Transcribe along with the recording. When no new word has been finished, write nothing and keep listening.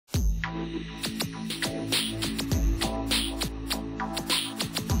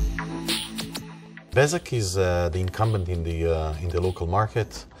Bezeq is the incumbent in the local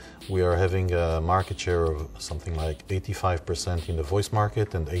market. We are having a market share of something like 85% in the voice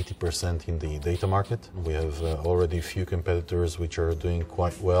market and 80% in the data market. We have already a few competitors which are doing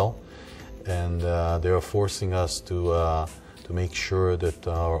quite well, and they are forcing us to make sure that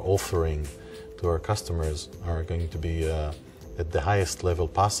our offering to our customers are going to be at the highest level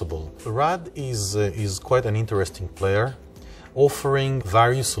possible. RAD is quite an interesting player, offering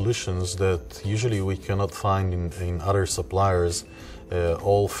various solutions that usually we cannot find in other suppliers,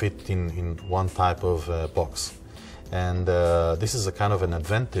 all fit in one type of box. And this is a kind of an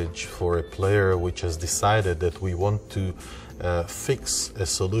advantage for a player which has decided that we want to fix a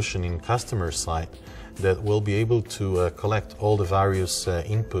solution in customer side that will be able to collect all the various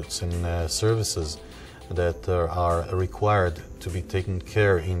inputs and services that are required to be taken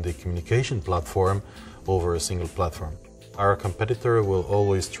care in the communication platform over a single platform. Our competitor will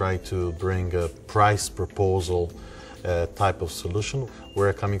always try to bring a price proposal type of solution.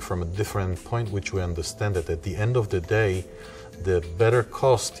 We're coming from a different point, which we understand that at the end of the day, the better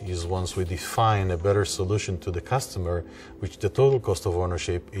cost is once we define a better solution to the customer, which the total cost of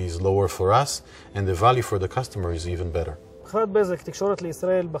ownership is lower for us, and the value for the customer is even better. חברת בזק תקשורת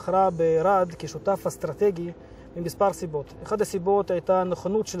לישראל בחרה ב-RAD כשותף אסטרטגי ממספר סיבות. אחת הסיבות הייתה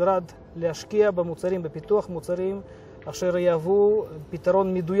נכונות של RAD להשקיע במוצרים, בפיתוח מוצרים אשר יהוו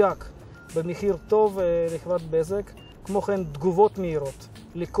פתרון מדויק במחיר טוב לחברת בזק, כמו כן תגובות מהירות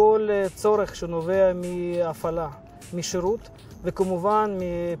לכל צורך שנובע מהפעלה, משירות, וכמובן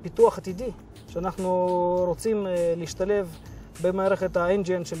מפיתוח עתידי, שאנחנו רוצים להשתלב במערכת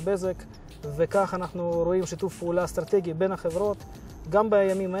האנג'ין של בזק, וכך אנחנו רואים שיתוף פעולה אסטרטגי בין החברות, גם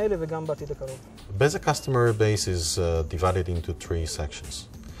בימים האלה וגם בעתיד הקרוב. Bezeq customer base is divided into three sections.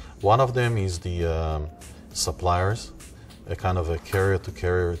 One of them is the suppliers, a kind of a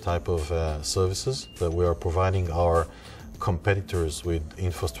carrier-to-carrier type of services that we are providing our competitors with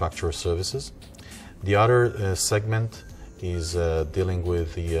infrastructure services. The other segment is dealing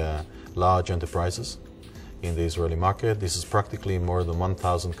with the large enterprises in the Israeli market. This is practically more than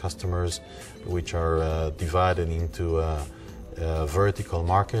 1,000 customers which are divided into vertical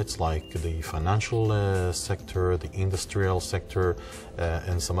markets like the financial sector, the industrial sector,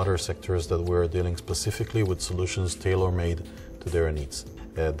 and some other sectors that we're dealing specifically with solutions tailor-made to their needs.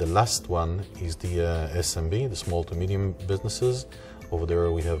 The last one is the SMB, the small to medium businesses. Over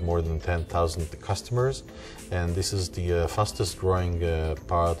there we have more than 10,000 customers, and this is the fastest growing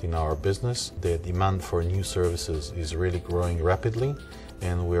part in our business. The demand for new services is really growing rapidly,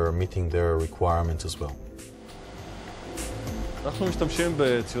 and we are meeting their requirements as well. אנחנו משתמשים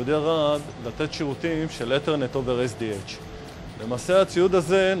בציודי RAD לתת שירותים של אתרנט over SDH. למעשה הציוד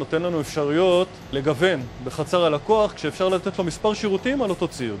הזה נותן לנו אפשרויות לגוון בחצר הלקוח כשאפשר לתת לו מספר שירותים על אותו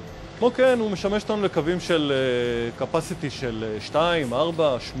ציוד. כמו כן, הוא משמש אותנו לקווים של capacity של 2,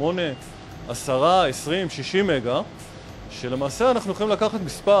 4, 8, 10, 20, 60 מגה, שלמעשה אנחנו יכולים לקחת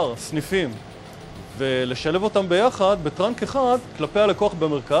מספר סניפים ולשלב אותם ביחד בטרנק אחד כלפי הלקוח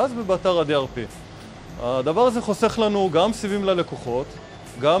במרכז ובאתר ה-DRP. הדבר הזה חוסך לנו גם סיבים ללקוחות,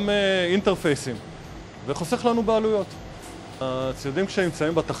 גם אינטרפייסים, וחוסך לנו בעלויות. הציודים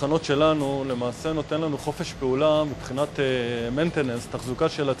כשנמצאים בתחנות שלנו למעשה נותן לנו חופש פעולה מבחינת maintenance, תחזוקה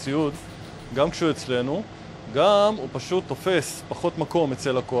של הציוד, גם כשהוא אצלנו, גם הוא פשוט תופס פחות מקום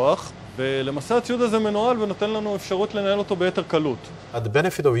אצל לקוח, ולמעשה הציוד הזה מנוהל ונותן לנו אפשרות לנהל אותו ביתר קלות. The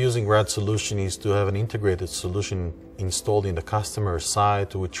benefit of using RAD solution is to have an integrated solution installed in the customer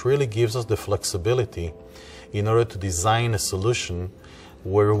side, which really gives us the flexibility in order to design a solution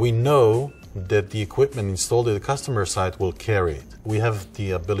where we know that the equipment installed at the customer side will carry it. We have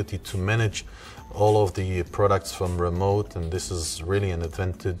the ability to manage all of the products from remote, and this is really an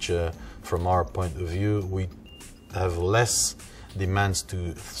advantage from our point of view. We have less demands to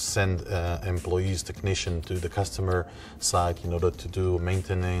send employees, technicians to the customer side in order to do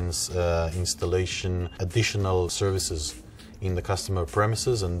maintenance, installation, additional services in the customer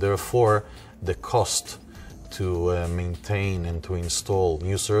premises, and therefore the cost to maintain and to install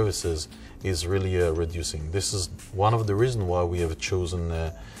new services is really reducing. This is one of the reasons why we have chosen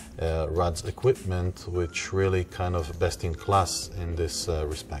RAD's equipment, which really kind of best in class in this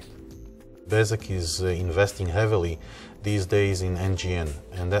respect. Bezeq is investing heavily these days in NGN,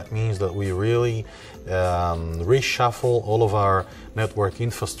 and that means that we really reshuffle all of our network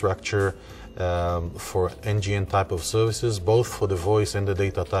infrastructure for NGN type of services, both for the voice and the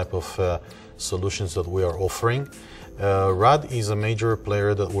data type of solutions that we are offering. RAD is a major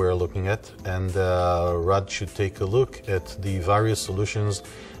player that we're looking at, and RAD should take a look at the various solutions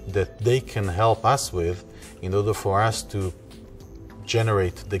that they can help us with in order for us to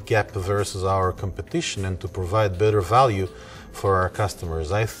generate the gap versus our competition and to provide better value for our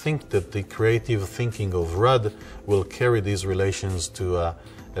customers. I think that the creative thinking of RAD will carry these relations to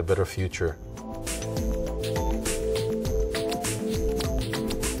a better future.